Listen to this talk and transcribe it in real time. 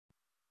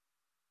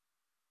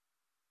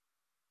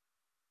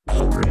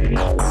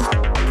Hello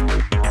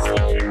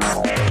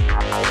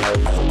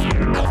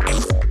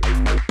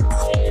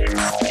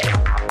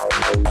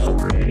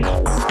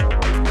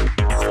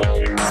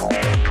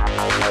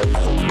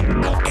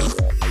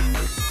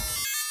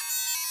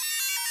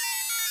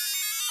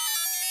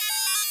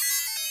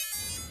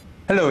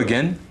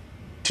again.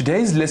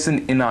 Today's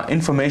lesson in our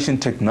Information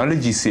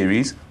Technology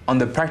series on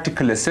the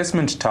Practical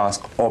Assessment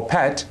Task, or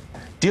PAT,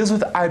 deals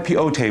with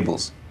IPO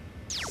tables.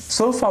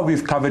 So far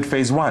we've covered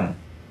Phase 1,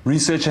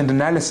 Research and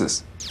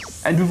Analysis,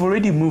 and we've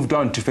already moved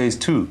on to Phase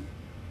 2,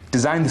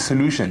 Design the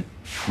Solution,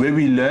 where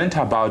we learned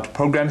about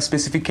program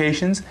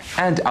specifications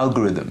and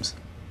algorithms.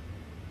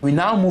 We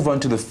now move on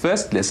to the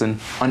first lesson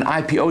on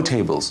IPO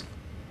tables,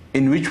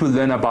 in which we'll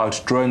learn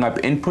about drawing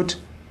up input,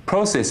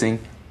 processing,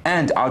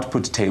 and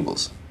output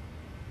tables.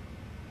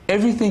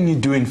 Everything you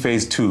do in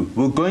Phase 2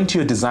 will go into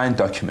your design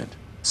document,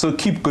 so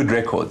keep good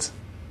records.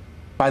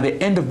 By the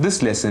end of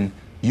this lesson,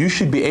 you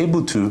should be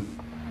able to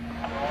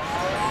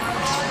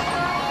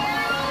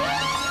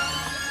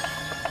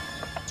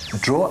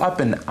draw up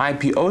an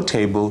IPO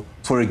table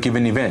for a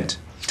given event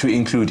to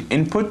include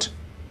input,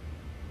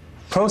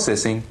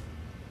 processing,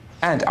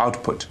 and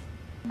output.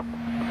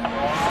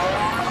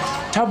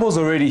 Tabo's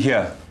already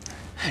here,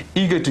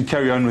 eager to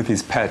carry on with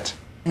his PAT.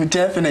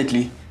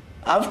 Definitely.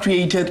 I've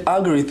created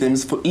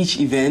algorithms for each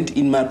event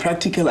in my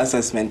practical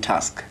assessment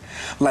task,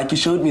 like you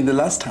showed me the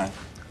last time.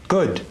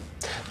 Good.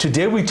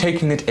 Today we're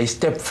taking it a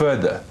step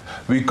further.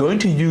 We're going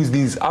to use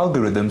these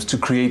algorithms to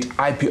create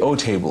IPO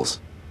tables.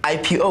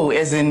 IPO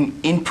as in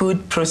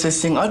input,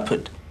 processing,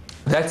 output.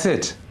 That's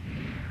it.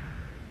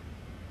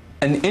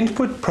 An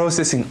input,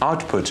 processing,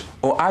 output,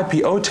 or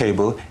IPO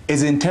table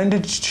is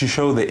intended to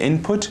show the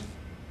input,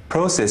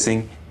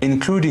 processing,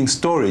 including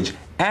storage,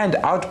 and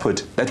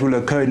output that will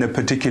occur in a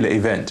particular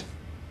event.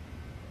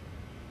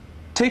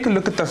 Take a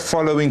look at the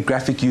following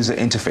graphic user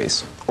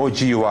interface, or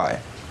GUI,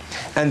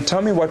 and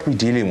tell me what we're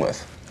dealing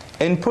with: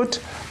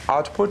 input,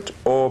 output,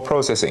 or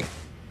processing?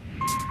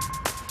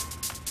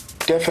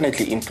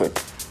 Definitely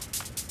input.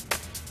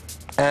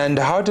 And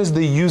how does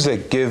the user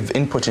give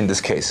input in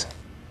this case?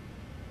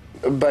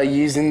 By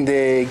using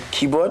the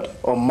keyboard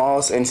or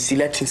mouse and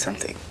selecting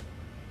something.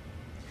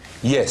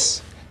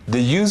 Yes, the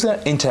user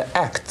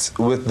interacts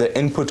with the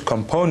input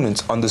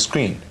components on the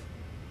screen.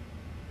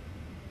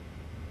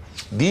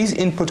 These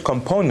input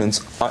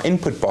components are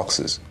input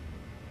boxes.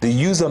 The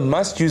user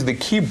must use the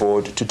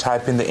keyboard to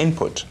type in the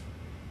input.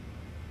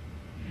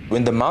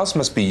 When the mouse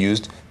must be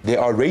used, there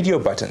are radio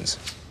buttons,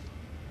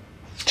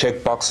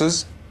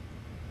 checkboxes,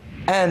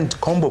 and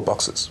combo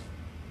boxes.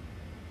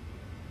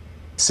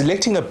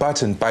 Selecting a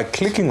button by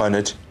clicking on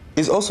it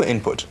is also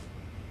input.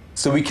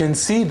 So we can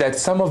see that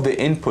some of the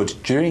input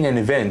during an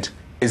event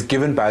is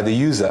given by the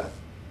user.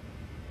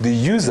 The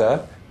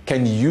user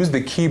can use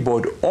the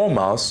keyboard or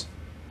mouse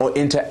or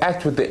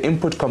interact with the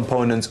input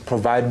components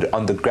provided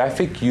on the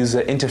graphic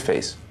user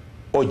interface,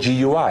 or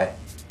GUI.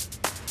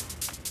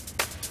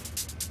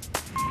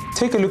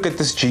 Take a look at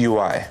this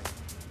GUI.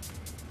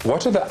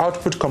 What are the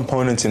output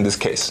components in this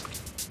case?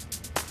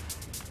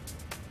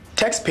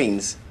 Text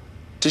panes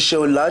to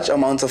show large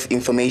amounts of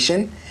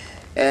information,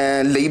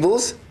 and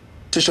labels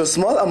to show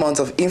small amounts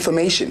of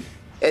information,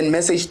 and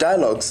message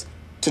dialogues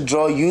to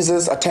draw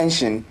users'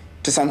 attention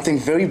to something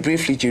very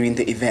briefly during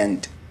the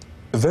event.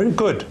 Very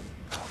good.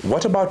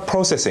 What about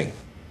processing?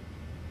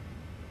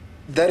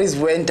 That is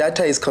when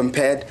data is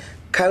compared,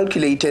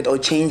 calculated, or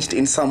changed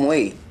in some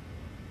way,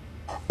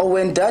 or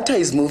when data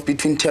is moved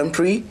between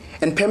temporary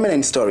and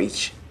permanent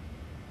storage.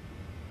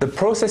 The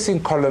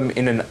processing column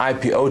in an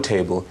IPO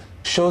table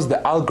shows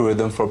the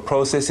algorithm for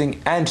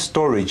processing and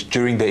storage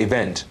during the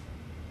event.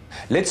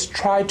 Let's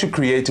try to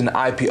create an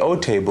IPO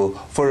table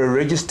for a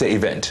register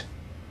event.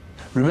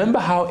 Remember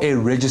how a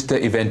register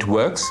event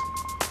works?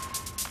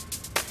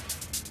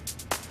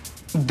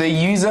 The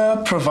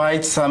user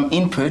provides some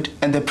input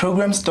and the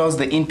program stores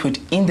the input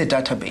in the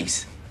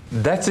database.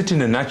 That's it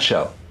in a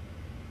nutshell.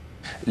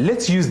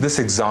 Let's use this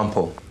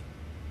example.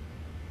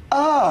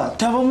 Ah,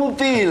 Tabo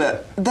Mobile,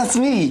 that's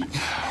me.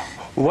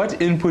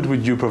 What input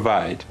would you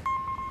provide?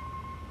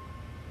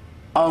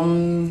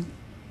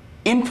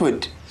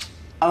 Input.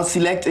 I'll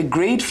select a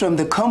grade from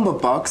the combo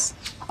box.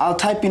 I'll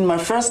type in my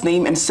first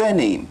name and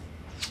surname,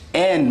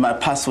 and my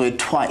password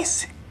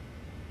twice.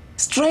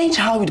 Strange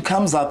how it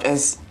comes up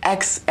as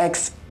XXXXX.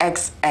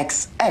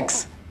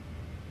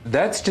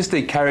 That's just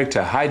a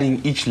character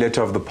hiding each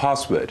letter of the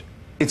password.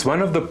 It's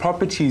one of the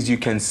properties you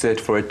can set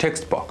for a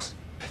text box.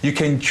 You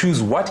can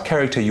choose what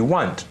character you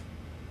want,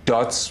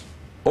 dots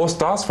or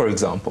stars, for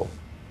example.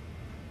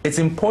 It's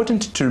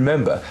important to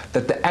remember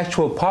that the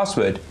actual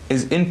password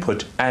is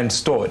input and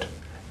stored,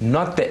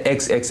 not the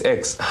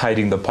XXX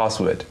hiding the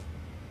password.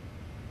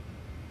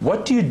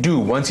 What do you do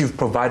once you've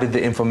provided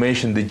the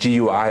information the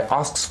GUI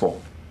asks for?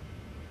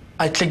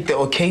 I click the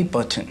OK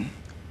button.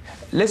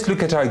 Let's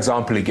look at our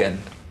example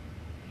again.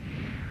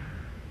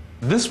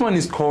 This one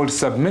is called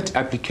Submit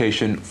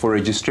Application for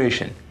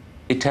Registration.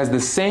 It has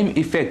the same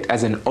effect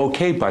as an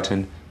OK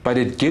button, but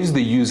it gives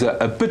the user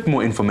a bit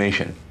more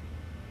information.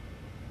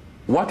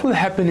 What will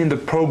happen in the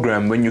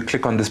program when you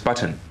click on this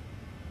button?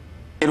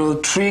 It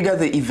will trigger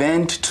the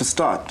event to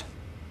start.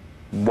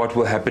 What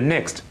will happen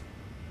next?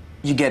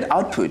 You get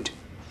output,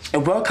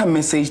 a welcome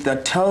message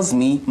that tells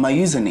me my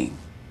username.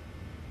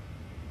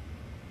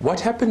 What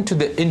happened to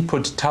the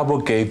input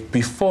Thabo gave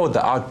before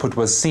the output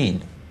was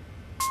seen?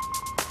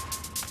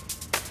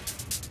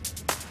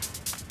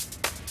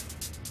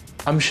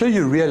 I'm sure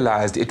you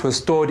realized it was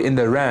stored in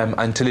the RAM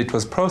until it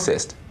was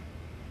processed.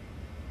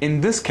 In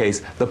this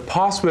case, the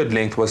password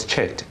length was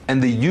checked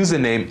and the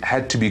username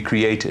had to be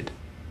created.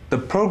 The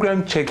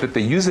program checked that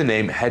the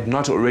username had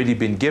not already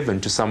been given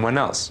to someone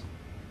else.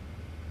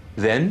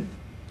 Then,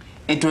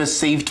 it was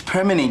saved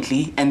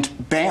permanently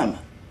and bam,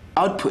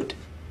 output.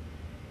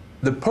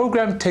 The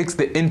program takes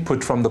the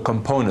input from the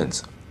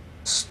components,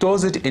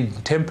 stores it in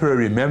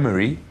temporary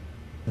memory,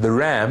 the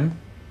RAM,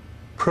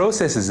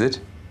 processes it,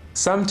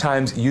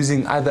 sometimes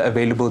using other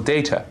available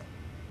data,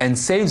 and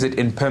saves it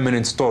in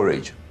permanent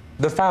storage,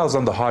 the files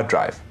on the hard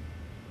drive.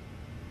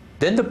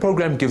 Then the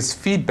program gives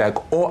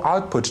feedback or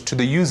output to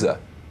the user,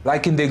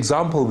 like in the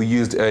example we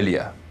used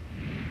earlier.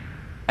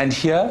 And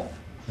here,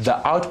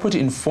 the output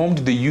informed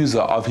the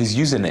user of his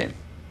username.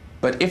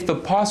 But if the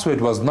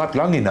password was not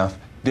long enough,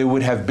 there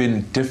would have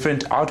been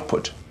different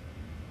output.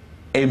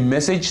 A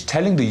message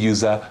telling the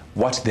user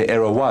what the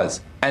error was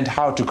and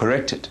how to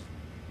correct it.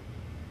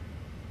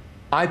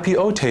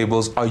 IPO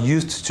tables are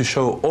used to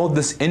show all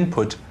this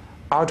input,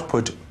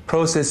 output,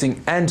 processing,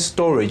 and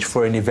storage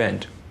for an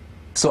event.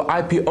 So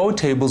IPO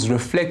tables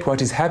reflect what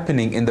is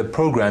happening in the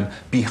program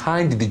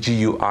behind the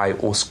GUI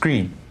or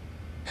screen.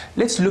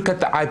 Let's look at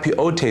the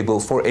IPO table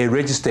for a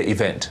register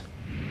event.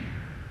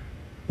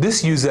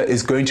 This user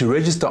is going to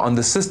register on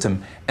the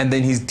system and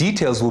then his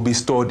details will be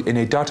stored in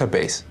a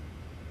database.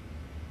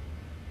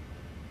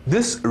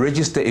 This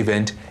register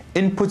event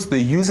inputs the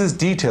user's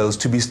details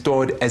to be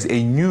stored as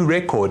a new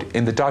record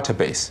in the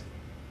database.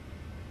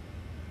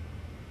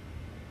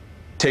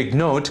 Take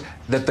note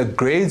that the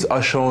grades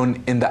are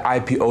shown in the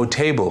IPO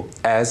table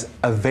as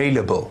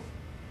available.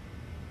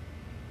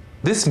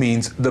 This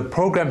means the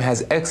program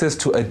has access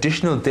to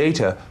additional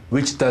data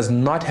which does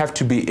not have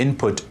to be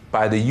input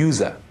by the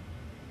user.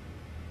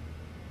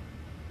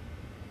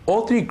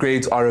 All three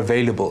grades are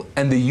available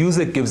and the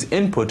user gives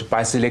input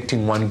by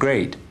selecting one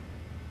grade.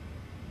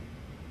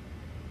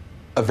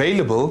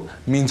 Available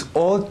means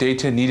all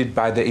data needed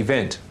by the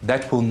event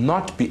that will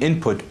not be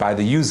input by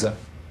the user.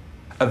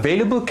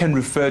 Available can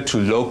refer to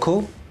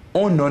local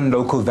or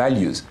non-local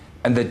values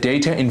and the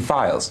data in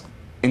files,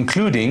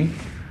 including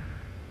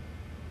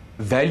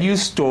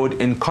values stored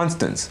in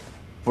constants,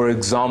 for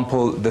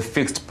example, the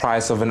fixed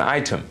price of an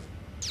item.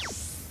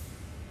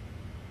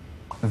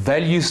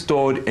 Values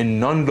stored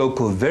in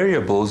non-local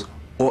variables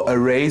or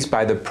arrays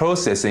by the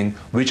processing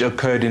which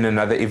occurred in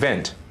another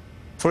event,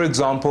 for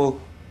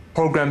example,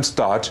 program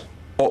start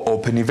or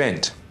open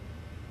event.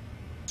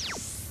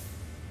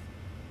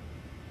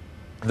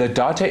 The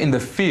data in the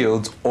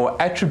fields or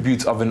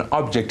attributes of an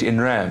object in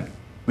RAM,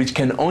 which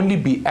can only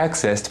be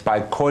accessed by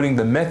calling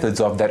the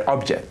methods of that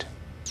object.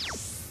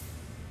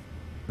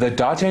 The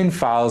data in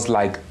files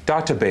like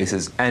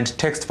databases and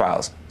text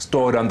files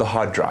stored on the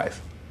hard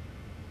drive.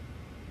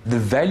 The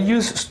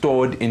values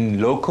stored in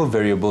local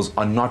variables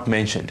are not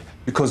mentioned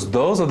because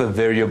those are the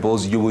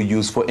variables you will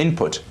use for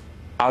input,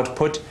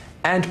 output,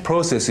 and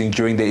processing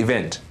during the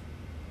event.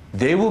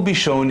 They will be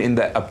shown in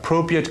the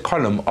appropriate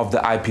column of the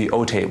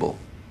IPO table.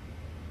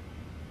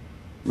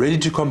 Ready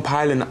to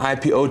compile an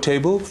IPO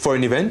table for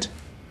an event?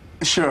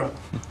 Sure.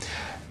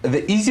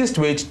 The easiest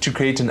way to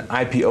create an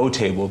IPO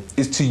table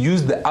is to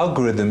use the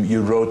algorithm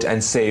you wrote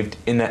and saved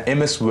in an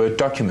MS Word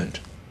document.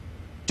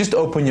 Just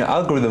open your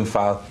algorithm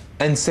file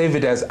and save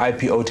it as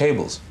IPO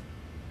tables.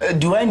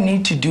 Do I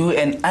need to do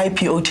an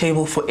IPO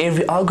table for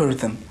every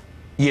algorithm?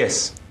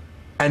 Yes,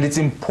 and it's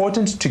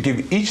important to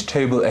give each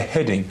table a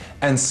heading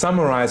and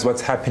summarize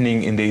what's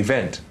happening in the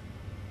event.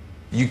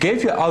 You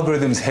gave your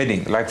algorithm's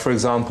heading, like for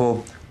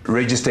example,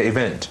 register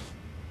event.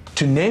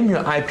 To name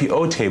your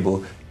IPO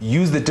table,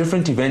 use the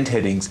different event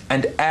headings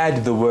and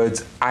add the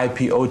words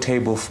IPO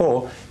table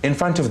for in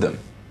front of them.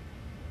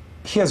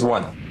 Here's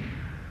one.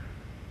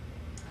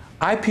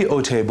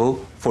 IPO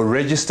table for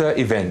register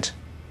event.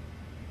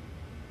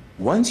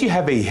 Once you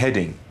have a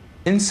heading,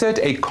 insert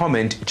a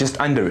comment just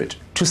under it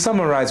to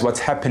summarize what's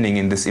happening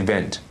in this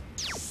event.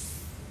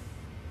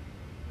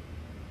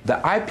 The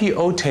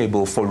IPO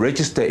table for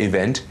register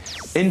event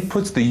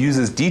inputs the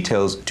user's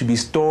details to be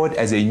stored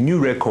as a new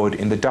record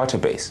in the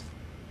database.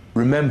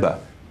 Remember,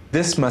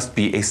 this must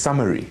be a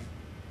summary.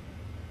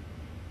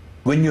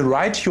 When you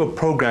write your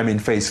program in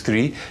phase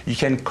 3, you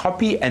can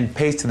copy and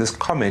paste this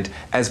comment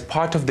as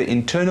part of the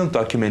internal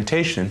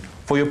documentation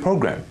for your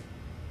program.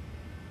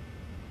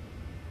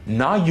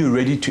 Now you're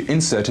ready to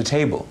insert a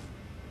table.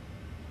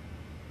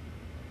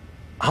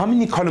 How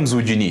many columns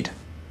would you need?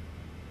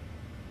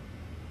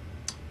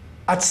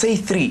 I'd say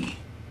 3.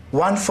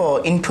 One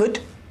for input,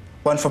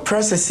 one for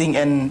processing,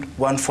 and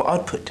one for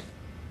output.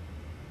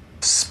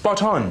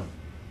 Spot on.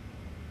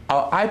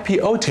 Our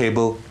IPO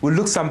table will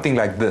look something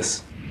like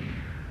this.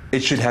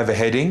 It should have a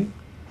heading,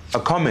 a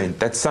comment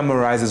that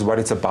summarizes what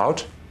it's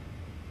about,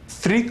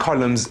 3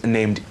 columns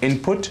named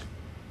input,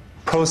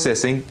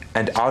 processing,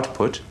 and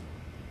output.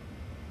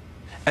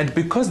 And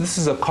because this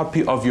is a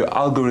copy of your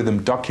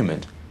algorithm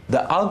document,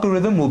 the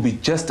algorithm will be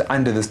just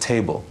under this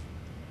table.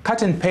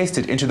 Cut and paste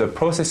it into the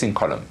processing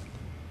column,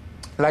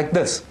 like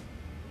this.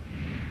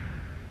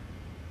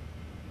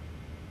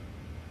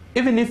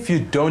 Even if you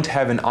don't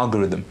have an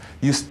algorithm,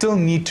 you still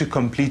need to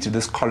complete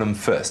this column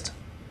first.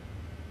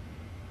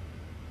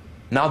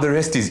 Now the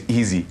rest is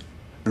easy.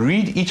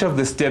 Read each of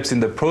the steps in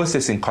the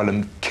processing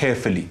column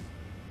carefully.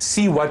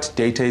 See what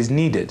data is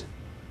needed.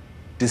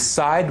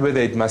 Decide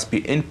whether it must be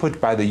input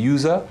by the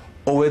user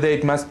or whether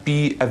it must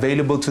be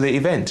available to the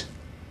event.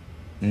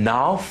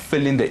 Now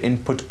fill in the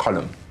input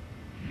column.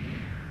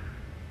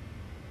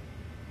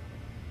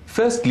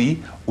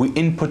 Firstly, we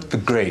input the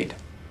grade.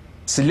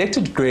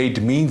 Selected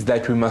grade means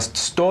that we must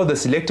store the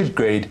selected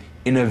grade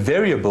in a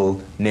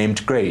variable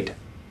named grade.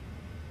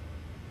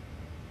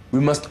 We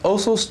must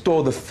also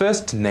store the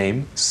first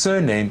name,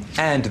 surname,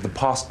 and the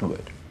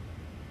password.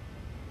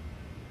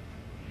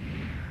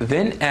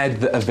 Then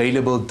add the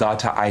available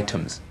data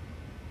items.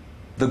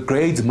 The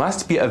grades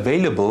must be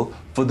available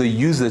for the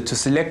user to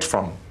select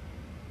from.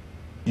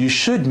 You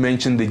should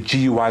mention the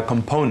GUI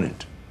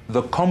component,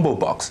 the combo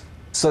box,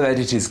 so that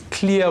it is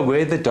clear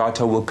where the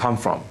data will come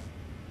from.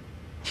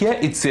 Here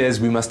it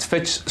says we must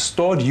fetch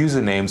stored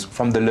usernames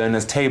from the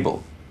learners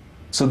table,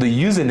 so the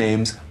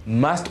usernames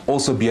must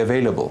also be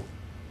available.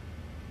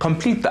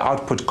 Complete the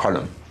output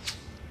column.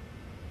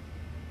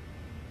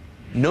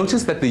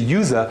 Notice that the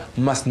user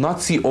must not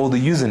see all the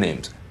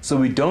usernames, so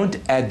we don't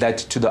add that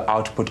to the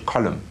output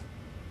column.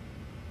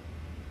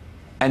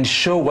 And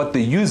show what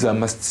the user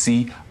must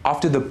see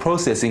after the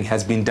processing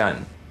has been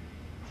done.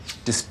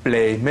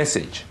 Display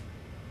message.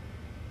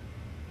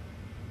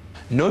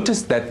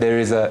 Notice that there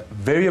is a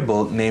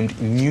variable named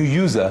new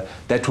user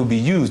that will be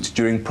used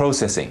during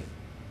processing.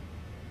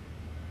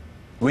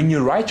 When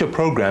you write your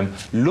program,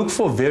 look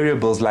for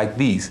variables like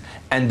these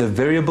and the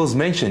variables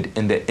mentioned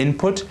in the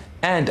input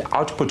and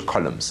output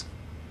columns.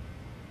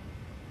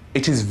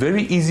 It is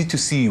very easy to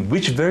see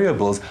which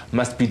variables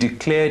must be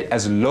declared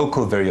as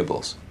local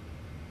variables.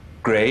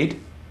 Grade,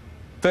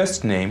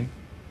 first name,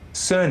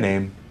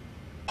 surname,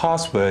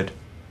 password,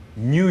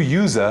 new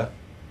user,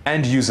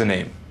 and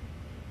username.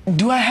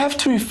 Do I have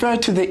to refer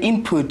to the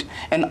input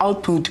and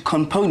output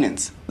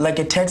components, like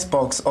a text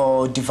box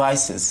or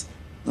devices,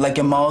 like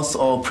a mouse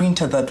or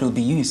printer that will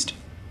be used?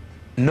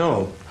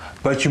 No,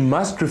 but you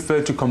must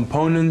refer to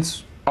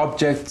components,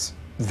 objects,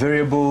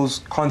 variables,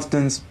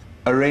 constants,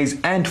 arrays,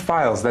 and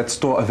files that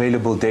store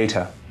available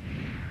data.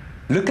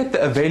 Look at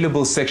the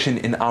available section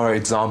in our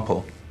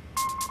example.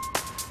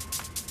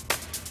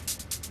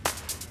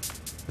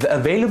 The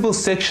available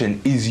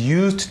section is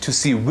used to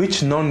see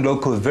which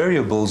non-local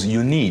variables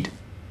you need.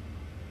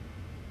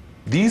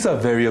 These are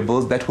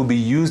variables that will be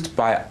used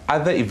by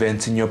other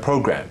events in your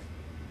program.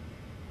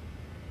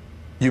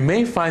 You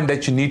may find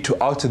that you need to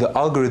alter the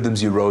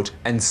algorithms you wrote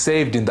and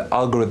saved in the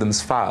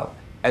algorithms file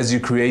as you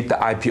create the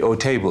IPO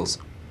tables.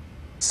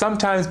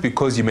 Sometimes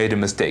because you made a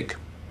mistake,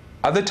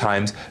 other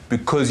times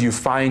because you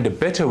find a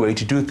better way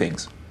to do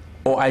things,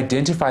 or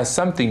identify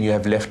something you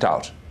have left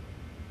out.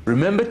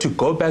 Remember to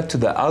go back to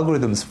the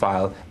algorithms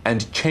file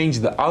and change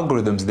the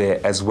algorithms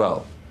there as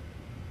well.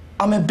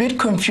 I'm a bit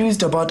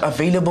confused about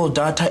available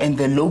data and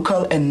the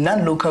local and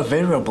non-local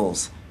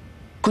variables.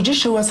 Could you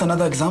show us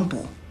another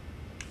example?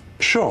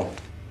 Sure.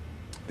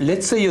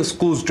 Let's say your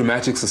school's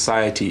dramatic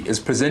society is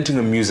presenting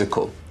a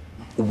musical.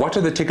 What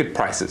are the ticket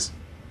prices?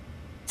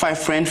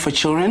 R5 for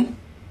children,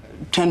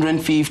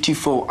 R10.50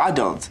 for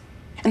adults.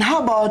 And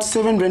how about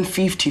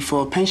R7.50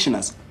 for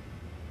pensioners?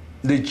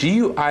 The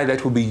GUI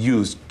that will be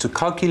used to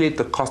calculate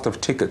the cost of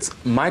tickets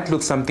might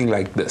look something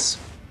like this.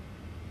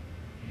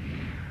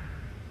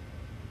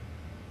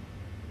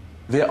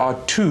 There are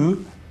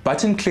 2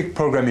 button-click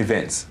program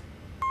events.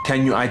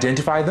 Can you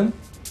identify them?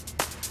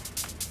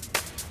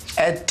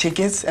 Add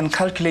tickets and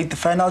calculate the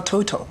final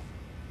total.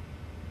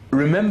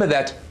 Remember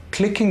that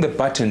clicking the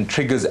button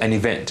triggers an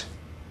event.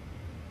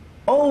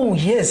 Oh,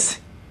 yes.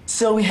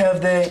 So we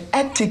have the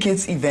add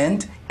tickets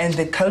event and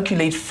the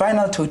calculate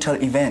final total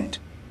event.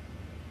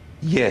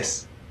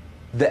 Yes.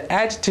 The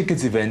add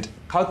tickets event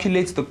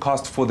calculates the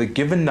cost for the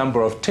given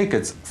number of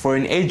tickets for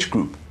an age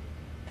group.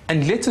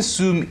 And let's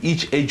assume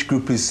each age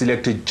group is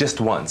selected just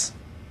once.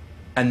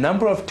 A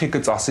number of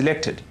tickets are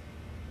selected,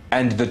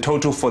 and the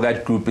total for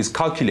that group is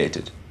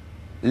calculated.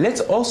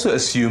 Let's also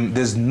assume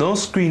there's no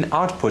screen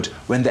output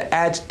when the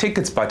Add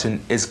Tickets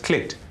button is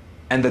clicked,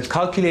 and the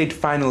Calculate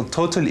Final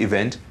Total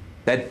event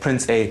that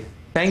prints a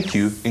thank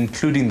you,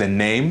 including the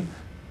name,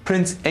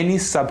 prints any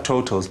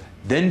subtotals,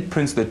 then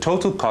prints the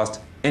total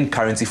cost in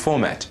currency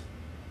format.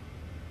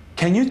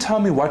 Can you tell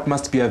me what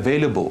must be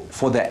available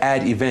for the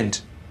add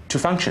event to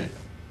function?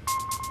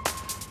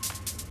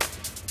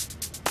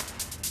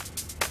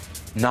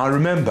 Now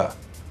remember,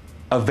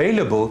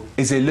 available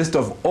is a list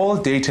of all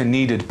data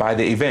needed by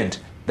the event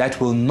that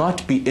will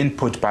not be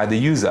input by the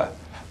user,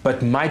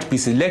 but might be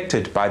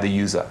selected by the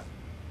user.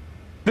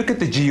 Look at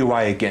the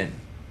GUI again.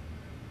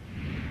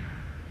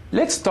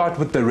 Let's start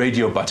with the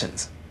radio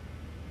buttons.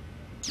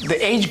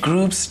 The age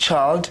groups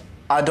child,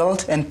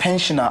 adult, and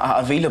pensioner are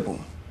available.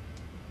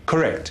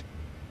 Correct.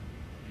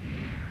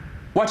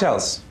 What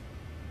else?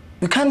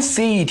 We can't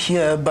see it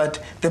here,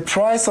 but the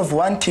price of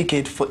one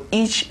ticket for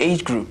each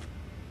age group.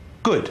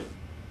 Good.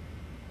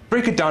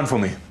 Break it down for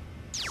me.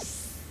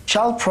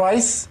 Child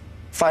price,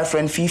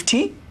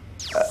 R5.50,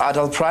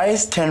 adult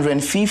price,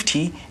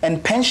 R10.50,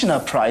 and pensioner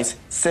price,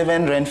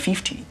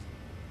 R7.50.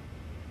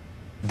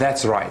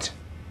 That's right.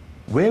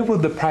 Where will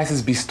the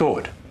prices be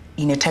stored?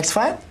 In a text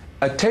file?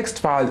 A text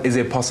file is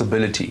a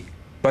possibility,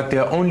 but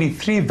there are only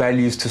 3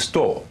 values to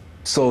store,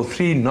 so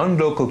 3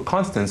 non-local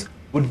constants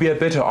would be a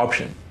better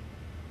option.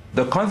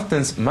 The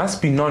constants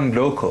must be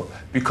non-local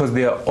because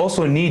they are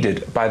also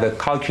needed by the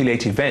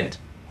calculate event.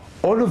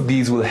 All of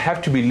these will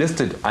have to be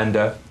listed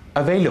under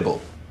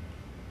available.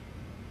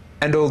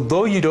 And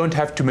although you don't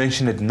have to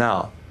mention it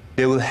now,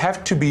 there will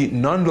have to be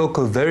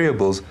non-local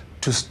variables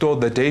to store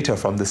the data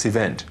from this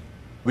event,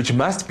 which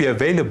must be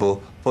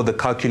available for the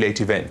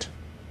calculate event.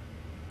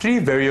 3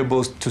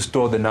 variables to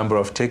store the number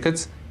of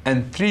tickets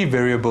and 3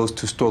 variables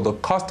to store the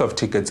cost of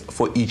tickets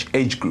for each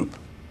age group.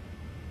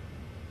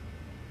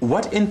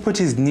 What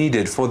input is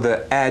needed for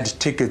the add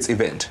tickets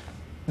event?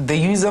 The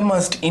user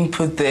must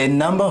input the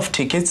number of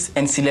tickets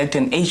and select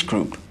an age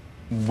group.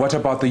 What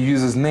about the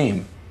user's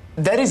name?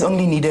 That is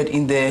only needed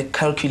in the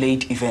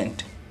calculate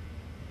event.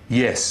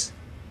 Yes.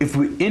 If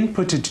we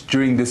input it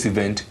during this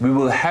event, we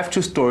will have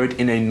to store it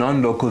in a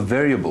non-local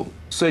variable,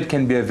 so it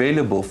can be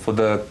available for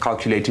the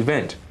calculate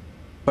event.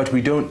 But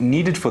we don't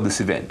need it for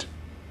this event,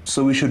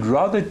 so we should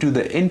rather do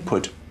the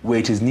input where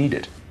it is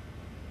needed.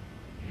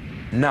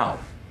 Now,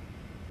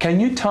 can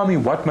you tell me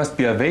what must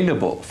be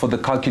available for the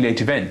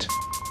calculate event?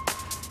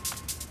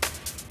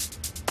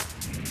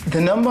 The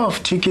number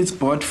of tickets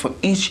bought for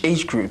each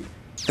age group,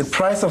 the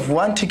price of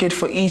one ticket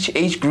for each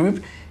age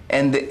group,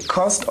 and the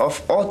cost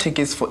of all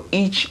tickets for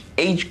each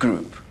age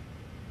group.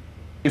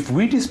 If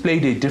we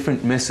displayed a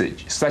different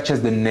message, such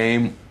as the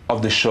name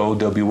of the show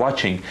they'll be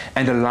watching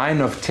and a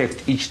line of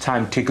text each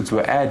time tickets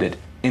were added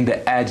in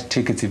the add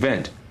tickets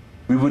event,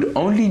 we would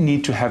only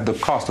need to have the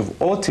cost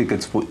of all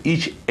tickets for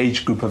each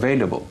age group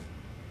available,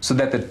 so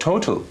that the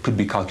total could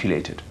be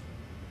calculated.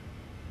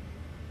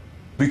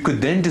 We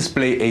could then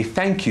display a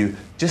thank you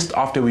just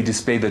after we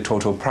display the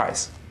total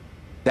price.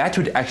 That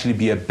would actually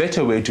be a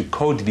better way to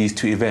code these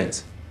 2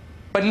 events.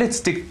 But let's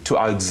stick to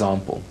our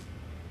example.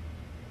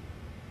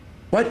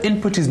 What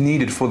input is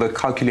needed for the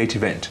calculate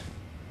event?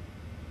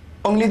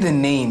 Only the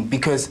name,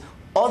 because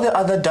all the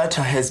other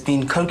data has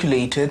been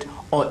calculated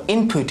or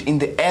input in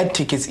the add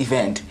tickets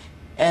event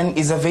and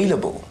is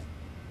available.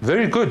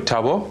 Very good,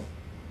 Tabo.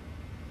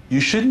 You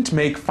shouldn't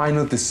make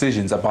final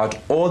decisions about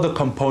all the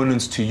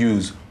components to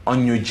use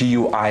on your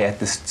GUI at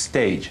this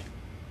stage.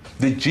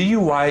 The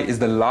GUI is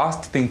the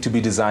last thing to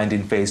be designed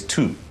in phase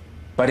 2,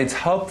 but it's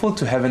helpful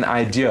to have an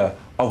idea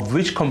of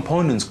which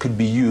components could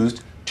be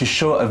used to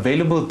show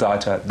available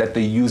data that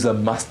the user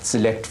must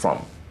select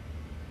from.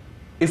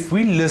 If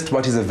we list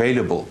what is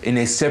available in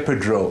a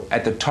separate row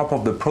at the top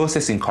of the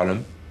processing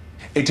column,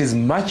 it is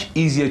much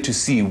easier to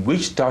see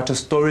which data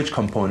storage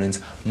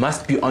components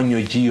must be on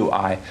your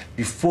GUI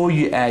before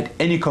you add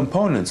any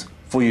components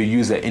for your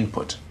user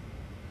input.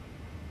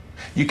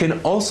 You can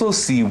also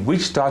see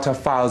which data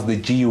files the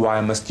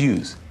GUI must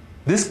use.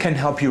 This can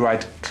help you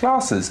write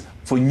classes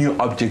for new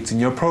objects in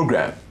your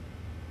program.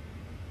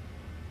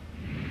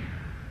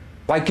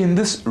 Like in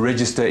this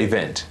register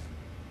event.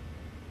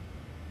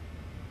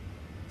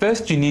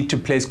 First, you need to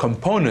place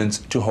components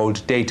to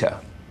hold data.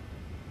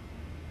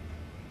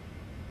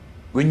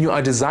 When you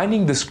are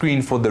designing the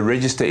screen for the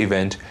register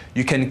event,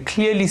 you can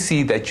clearly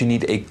see that you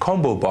need a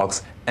combo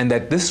box and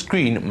that this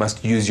screen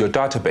must use your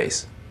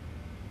database.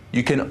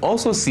 You can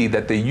also see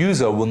that the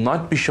user will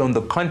not be shown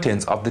the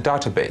contents of the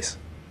database.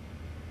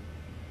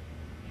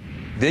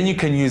 Then you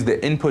can use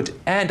the input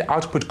and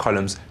output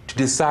columns to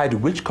decide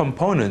which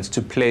components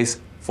to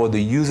place for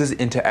the user's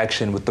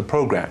interaction with the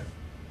program.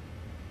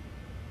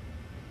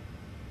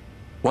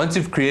 Once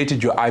you've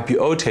created your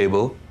IPO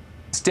table,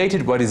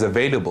 stated what is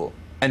available,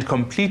 and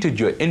completed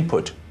your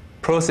input,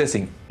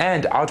 processing,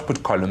 and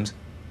output columns,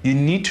 you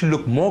need to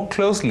look more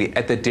closely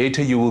at the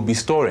data you will be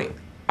storing,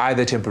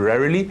 either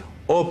temporarily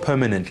or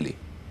permanently.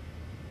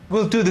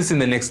 We'll do this in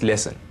the next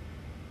lesson.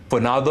 For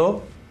now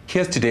though,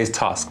 here's today's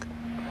task.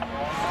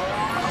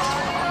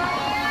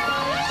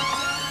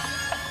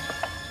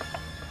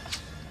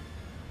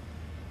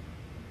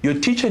 Your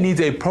teacher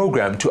needs a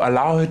program to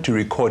allow her to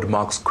record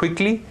marks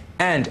quickly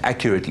and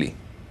accurately.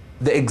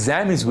 The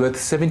exam is worth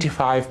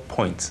 75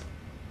 points.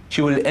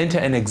 She will enter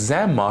an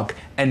exam mark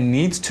and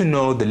needs to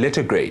know the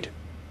letter grade,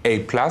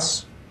 A+,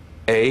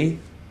 A,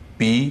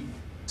 B,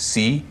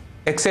 C,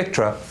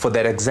 etc. for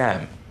that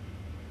exam.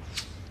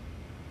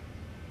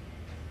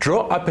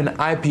 Draw up an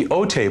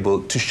IPO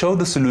table to show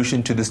the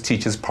solution to this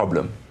teacher's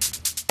problem.